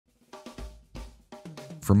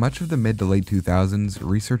For much of the mid to late 2000s,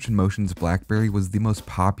 Research in Motion's BlackBerry was the most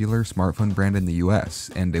popular smartphone brand in the US,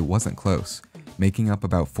 and it wasn't close, making up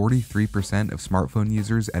about 43% of smartphone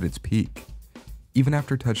users at its peak. Even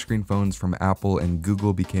after touchscreen phones from Apple and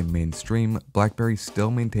Google became mainstream, BlackBerry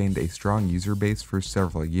still maintained a strong user base for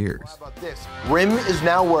several years. How about this? RIM is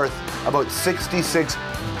now worth about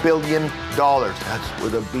 $66 billion. That's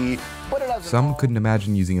with a B. Some couldn't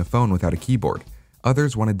imagine using a phone without a keyboard.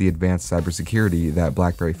 Others wanted the advanced cybersecurity that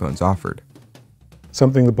BlackBerry phones offered.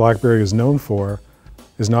 Something that BlackBerry is known for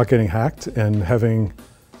is not getting hacked and having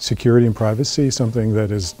security and privacy, something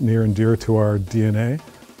that is near and dear to our DNA.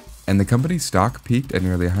 And the company's stock peaked at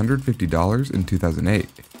nearly $150 in 2008.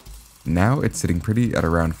 Now it's sitting pretty at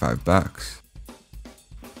around $5.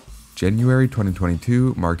 January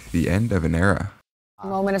 2022 marked the end of an era. A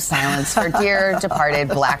moment of silence for dear departed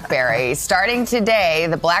BlackBerry. Starting today,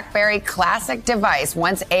 the BlackBerry classic device,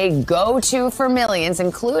 once a go-to for millions,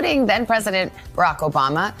 including then-President Barack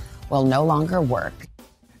Obama, will no longer work.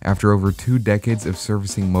 After over 2 decades of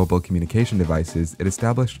servicing mobile communication devices, it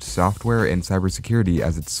established software and cybersecurity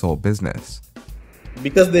as its sole business.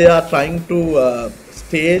 Because they are trying to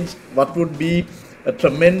stage what would be a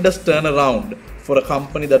tremendous turnaround for a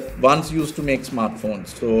company that once used to make smartphones.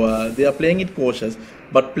 So they are playing it cautious,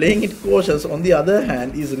 but playing it cautious on the other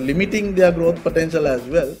hand is limiting their growth potential as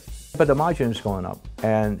well. But the margin is going up,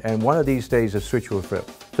 and one of these days the switch will flip.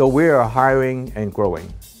 So we are hiring and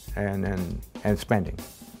growing and spending.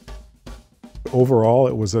 Overall,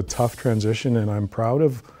 it was a tough transition, and I'm proud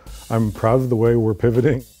of the way we're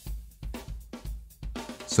pivoting.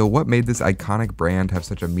 So what made this iconic brand have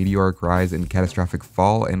such a meteoric rise and catastrophic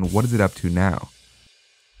fall, and what is it up to now?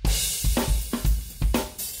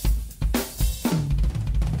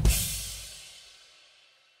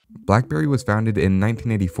 BlackBerry was founded in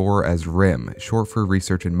 1984 as RIM, short for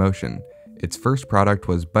Research in Motion. Its first product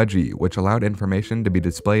was Budgie, which allowed information to be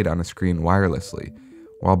displayed on a screen wirelessly.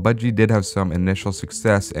 While Budgie did have some initial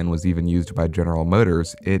success and was even used by General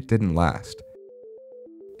Motors, it didn't last.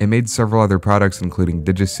 It made several other products including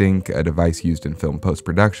DigiSync, a device used in film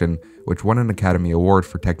post-production, which won an Academy Award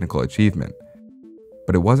for technical achievement.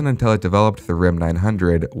 But it wasn't until it developed the RIM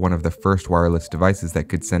 900, one of the first wireless devices that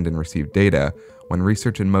could send and receive data, when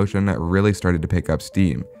Research in Motion really started to pick up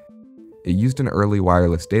steam. It used an early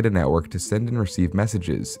wireless data network to send and receive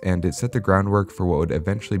messages, and it set the groundwork for what would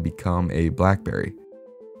eventually become a BlackBerry.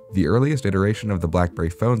 The earliest iteration of the BlackBerry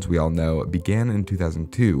phones we all know began in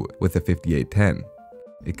 2002 with the 5810.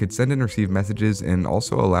 It could send and receive messages and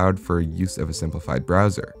also allowed for use of a simplified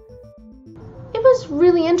browser. It was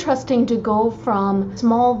really interesting to go from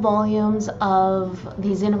small volumes of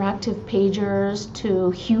these interactive pagers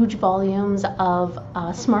to huge volumes of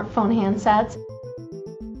smartphone handsets.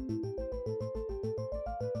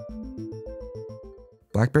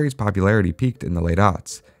 BlackBerry's popularity peaked in the late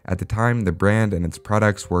aughts. At the time, the brand and its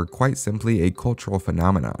products were quite simply a cultural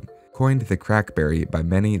phenomenon. Coined the crackberry by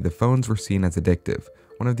many, the phones were seen as addictive,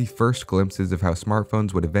 one of the first glimpses of how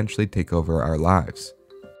smartphones would eventually take over our lives.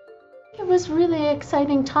 It was really an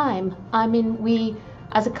exciting time. I mean, we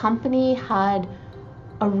as a company had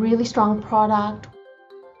a really strong product.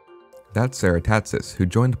 That's Sarah Tatsis, who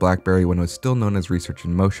joined BlackBerry when it was still known as Research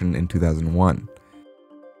in Motion in 2001.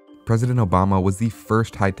 President Obama was the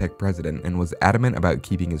first high-tech president and was adamant about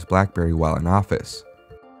keeping his BlackBerry while in office.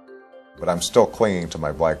 But I'm still clinging to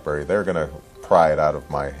my BlackBerry. They're going to pry it out of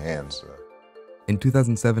my hands. In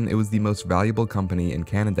 2007, it was the most valuable company in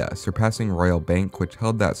Canada, surpassing Royal Bank, which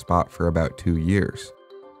held that spot for about 2 years.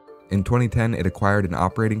 In 2010, it acquired an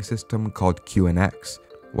operating system called QNX.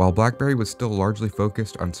 While BlackBerry was still largely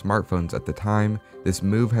focused on smartphones at the time, this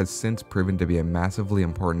move has since proven to be a massively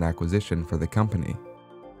important acquisition for the company.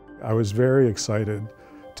 I was very excited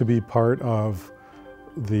to be part of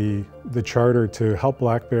the charter to help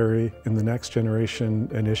BlackBerry in the next generation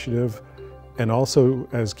initiative, and also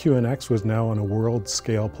as QNX was now on a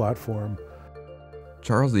world-scale platform.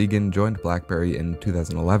 Charles Egan joined BlackBerry in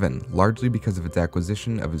 2011, largely because of its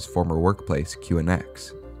acquisition of his former workplace,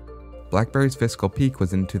 QNX. BlackBerry's fiscal peak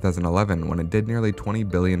was in 2011 when it did nearly $20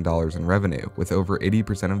 billion in revenue, with over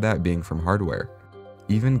 80% of that being from hardware.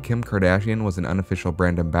 Even Kim Kardashian was an unofficial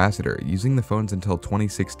brand ambassador, using the phones until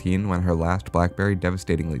 2016 when her last BlackBerry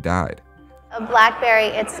devastatingly died. A BlackBerry,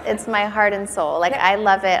 it's my heart and soul. Like, I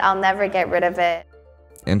love it. I'll never get rid of it.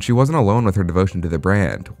 And she wasn't alone with her devotion to the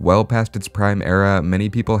brand. Well past its prime era, many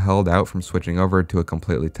people held out from switching over to a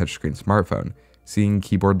completely touchscreen smartphone, seeing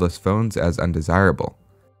keyboardless phones as undesirable.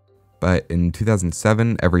 But in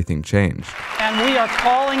 2007, everything changed. And we are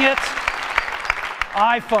calling it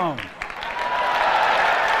iPhone.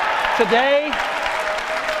 Today,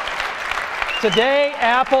 Today,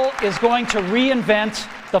 Apple is going to reinvent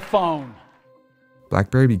the phone.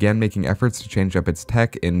 BlackBerry began making efforts to change up its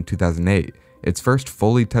tech in 2008. Its first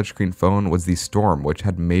fully touchscreen phone was the Storm, which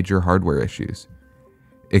had major hardware issues.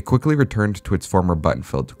 It quickly returned to its former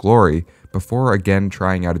button-filled glory before again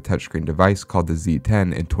trying out a touchscreen device called the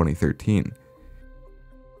Z10 in 2013.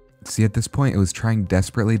 See, at this point, it was trying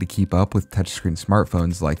desperately to keep up with touchscreen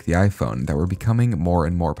smartphones like the iPhone that were becoming more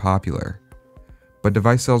and more popular. But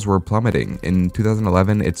device sales were plummeting. In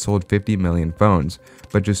 2011, it sold 50 million phones,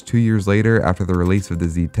 but just 2 years later, after the release of the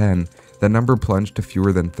Z10, that number plunged to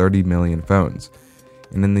fewer than 30 million phones.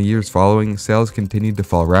 And in the years following, sales continued to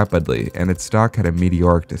fall rapidly, and its stock had a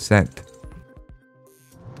meteoric descent.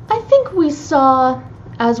 I think we saw,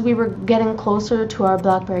 as we were getting closer to our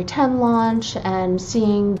BlackBerry 10 launch and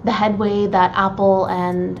seeing the headway that Apple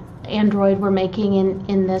and Android were making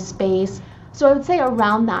in this space. So I would say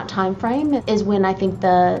around that time frame is when I think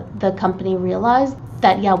the company realized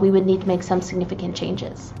that, yeah, we would need to make some significant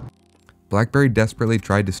changes. BlackBerry desperately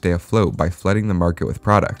tried to stay afloat by flooding the market with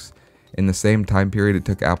products. In the same time period it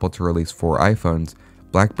took Apple to release 4 iPhones,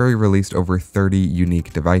 BlackBerry released over 30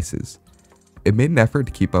 unique devices. It made an effort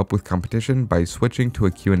to keep up with competition by switching to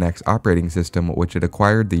a QNX operating system which it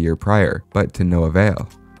acquired the year prior, but to no avail.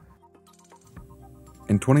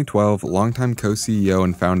 In 2012, longtime co-CEO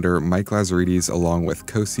and founder Mike Lazaridis along with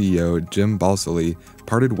co-CEO Jim Balsillie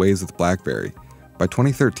parted ways with BlackBerry. By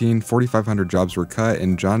 2013, 4,500 jobs were cut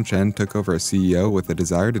and John Chen took over as CEO with a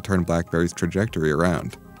desire to turn BlackBerry's trajectory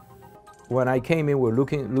around. When I came in, we were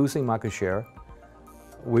losing market share.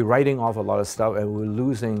 We're writing off a lot of stuff and we're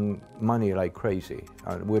losing money like crazy.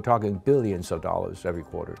 We're talking billions of dollars every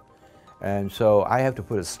quarter. And so I have to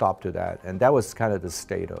put a stop to that. And that was kind of the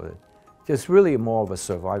state of it. Just really more of a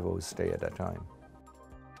survival state at that time.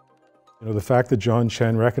 You know, the fact that John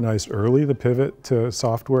Chen recognized early the pivot to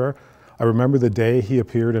software, I remember the day he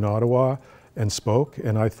appeared in Ottawa and spoke,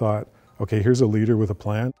 and I thought, okay, here's a leader with a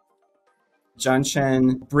plan. John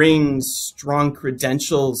Chen brings strong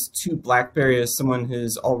credentials to BlackBerry as someone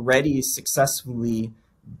who's already successfully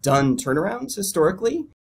done turnarounds historically.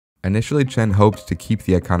 Initially, Chen hoped to keep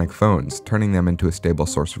the iconic phones, turning them into a stable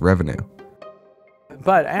source of revenue.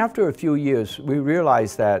 But after a few years, we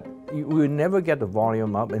realized that we would never get the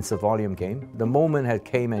volume up. It's a volume game. The moment had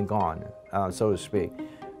came and gone, so to speak.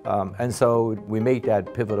 And so we made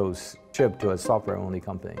that pivotal shift to a software-only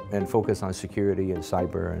company and focus on security and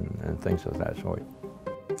cyber and things of that sort.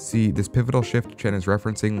 See, this pivotal shift Chen is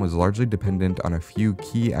referencing was largely dependent on a few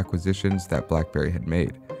key acquisitions that BlackBerry had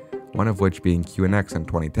made, one of which being QNX in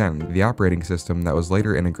 2010, the operating system that was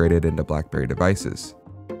later integrated into BlackBerry devices.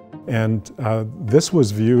 And this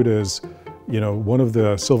was viewed as, you know, one of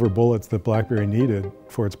the silver bullets that BlackBerry needed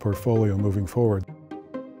for its portfolio moving forward.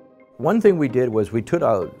 One thing we did was we took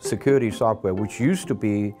out security software, which used to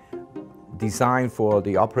be designed for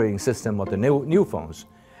the operating system of the new phones,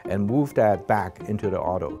 and moved that back into the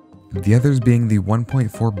auto. The others being the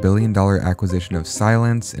 $1.4 billion acquisition of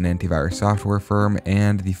Cylance, an antivirus software firm,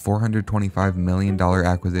 and the $425 million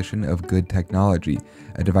acquisition of Good Technology,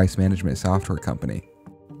 a device management software company.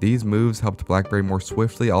 These moves helped BlackBerry more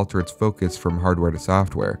swiftly alter its focus from hardware to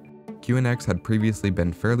software. QNX had previously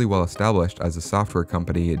been fairly well established as a software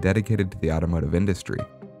company dedicated to the automotive industry.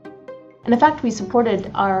 And in fact, we supported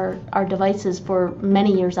our devices for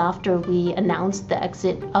many years after we announced the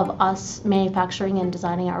exit of us manufacturing and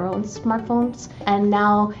designing our own smartphones. And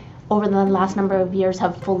now, over the last number of years,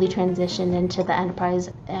 have fully transitioned into the enterprise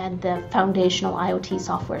and the foundational IoT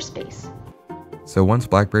software space. So once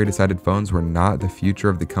BlackBerry decided phones were not the future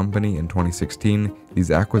of the company in 2016, these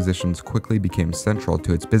acquisitions quickly became central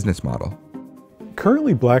to its business model.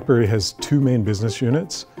 Currently, BlackBerry has 2 main business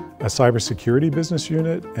units, a cybersecurity business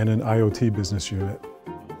unit and an IoT business unit.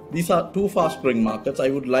 These are 2 fast-growing markets. I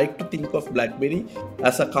would like to think of BlackBerry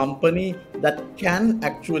as a company that can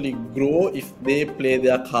actually grow if they play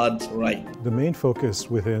their cards right. The main focus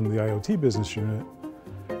within the IoT business unit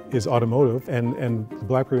is automotive, and the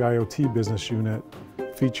BlackBerry IoT business unit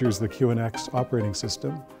features the QNX operating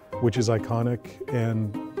system, which is iconic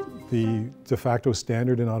and the de facto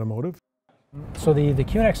standard in automotive. So the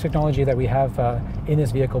QNX technology that we have in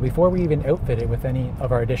this vehicle, before we even outfit it with any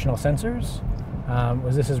of our additional sensors,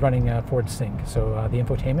 this is running Ford Sync. So the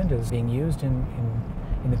infotainment is being used in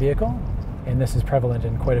the vehicle, and this is prevalent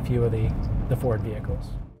in quite a few of the Ford vehicles.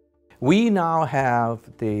 We now have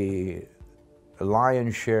the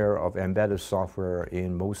lion's share of embedded software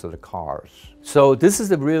in most of the cars. So this is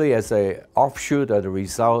really as an offshoot of the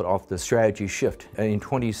result of the strategy shift in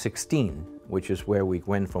 2016, which is where we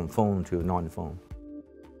went from phone to non-phone.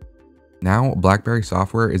 Now, BlackBerry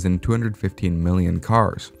software is in 215 million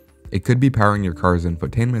cars. It could be powering your car's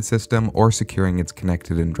infotainment system or securing its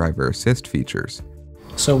connected and driver assist features.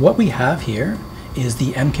 So what we have here is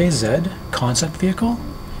the MKZ concept vehicle.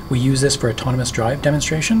 We use this for autonomous drive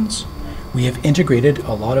demonstrations. We have integrated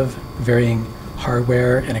a lot of varying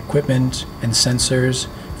hardware and equipment and sensors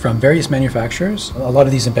from various manufacturers. A lot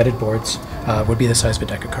of these embedded boards would be the size of a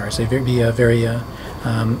deck of cards. They'd be very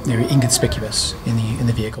inconspicuous in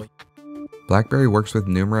the vehicle. BlackBerry works with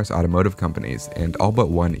numerous automotive companies and all but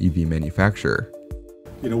one EV manufacturer.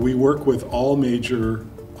 You know, we work with all major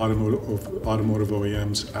automotive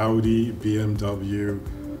OEMs: Audi, BMW,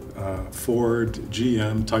 Ford,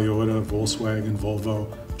 GM, Toyota, Volkswagen,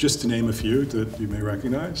 Volvo, just to name a few that you may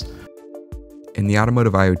recognize. In the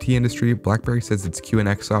automotive IoT industry, BlackBerry says its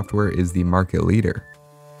QNX software is the market leader.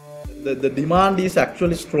 The demand is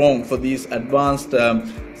actually strong for these advanced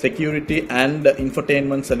security and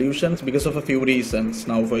infotainment solutions because of a few reasons.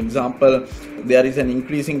 Now, for example, there is an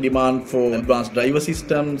increasing demand for advanced driver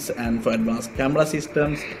systems and for advanced camera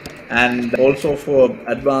systems and also for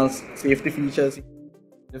advanced safety features.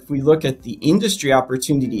 If we look at the industry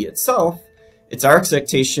opportunity itself, it's our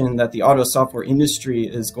expectation that the auto software industry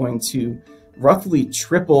is going to roughly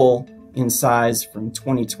triple in size from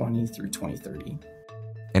 2020 through 2030.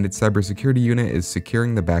 And its cybersecurity unit is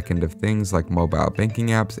securing the back end of things like mobile banking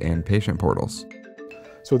apps and patient portals.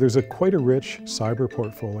 So there's quite a rich cyber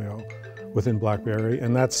portfolio within BlackBerry,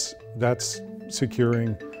 and that's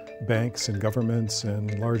securing banks and governments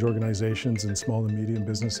and large organizations and small and medium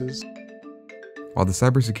businesses. While the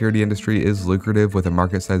cybersecurity industry is lucrative with a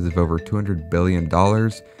market size of over $200 billion,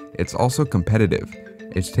 it's also competitive.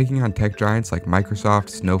 It's taking on tech giants like Microsoft,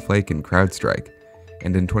 Snowflake, and CrowdStrike.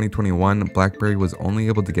 And in 2021, BlackBerry was only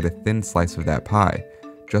able to get a thin slice of that pie,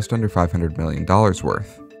 just under $500 million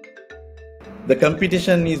worth. The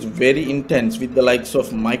competition is very intense, with the likes of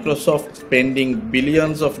Microsoft spending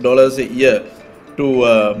billions of dollars a year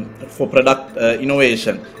for product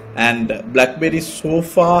innovation. And BlackBerry so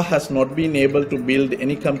far has not been able to build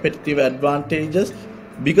any competitive advantages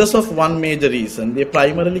because of one major reason. They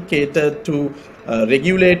primarily cater to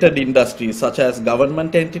regulated industries such as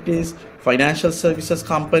government entities, financial services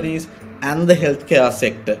companies, and the healthcare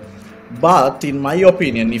sector. But in my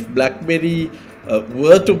opinion, if BlackBerry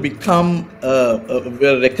were to become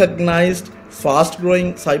a recognized,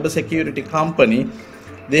 fast-growing cybersecurity company,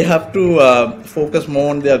 they have to focus more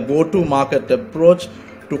on their go-to-market approach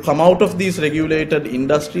to come out of these regulated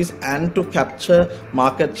industries and to capture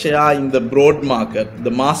market share in the broad market,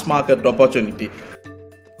 the mass market opportunity.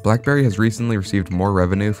 BlackBerry has recently received more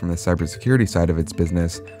revenue from the cybersecurity side of its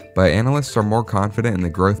business, but analysts are more confident in the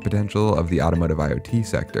growth potential of the automotive IoT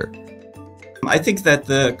sector. I think that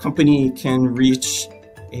the company can reach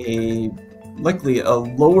likely a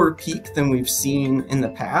lower peak than we've seen in the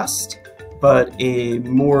past, but a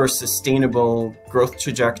more sustainable growth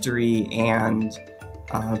trajectory and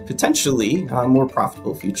potentially a more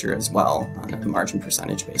profitable future as well on a margin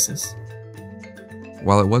percentage basis.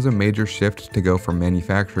 While it was a major shift to go from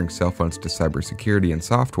manufacturing cell phones to cybersecurity and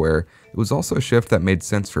software, it was also a shift that made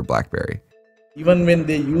sense for BlackBerry. Even when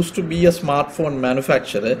they used to be a smartphone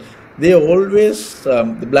manufacturer, they always,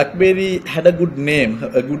 the BlackBerry had a good name,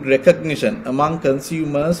 a good recognition among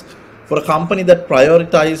consumers for a company that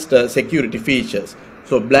prioritized security features.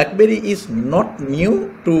 So BlackBerry is not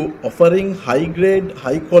new to offering high-grade,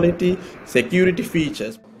 high-quality security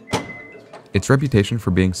features. Its reputation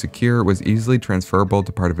for being secure was easily transferable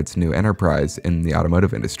to part of its new enterprise in the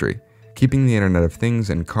automotive industry. Keeping the Internet of Things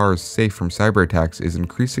and cars safe from cyber attacks is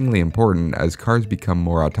increasingly important as cars become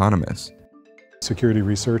more autonomous. Security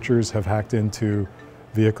researchers have hacked into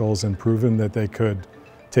vehicles and proven that they could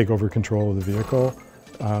take over control of the vehicle.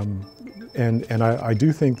 And I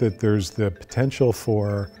do think that there's the potential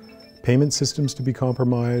for payment systems to be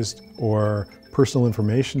compromised or personal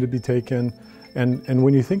information to be taken. And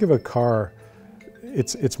when you think of a car,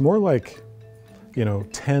 it's more like,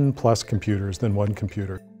 10 plus computers than one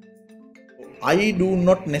computer. I do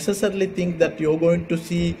not necessarily think that you're going to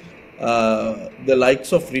see the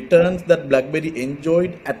likes of returns that BlackBerry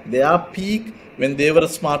enjoyed at their peak when they were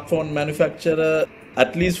a smartphone manufacturer,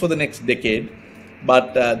 at least for the next decade.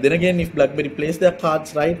 But then again, if BlackBerry plays their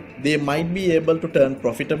cards right, they might be able to turn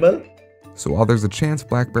profitable. So while there's a chance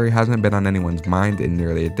BlackBerry hasn't been on anyone's mind in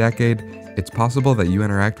nearly a decade, it's possible that you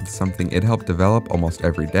interact with something it helped develop almost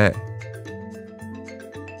every day.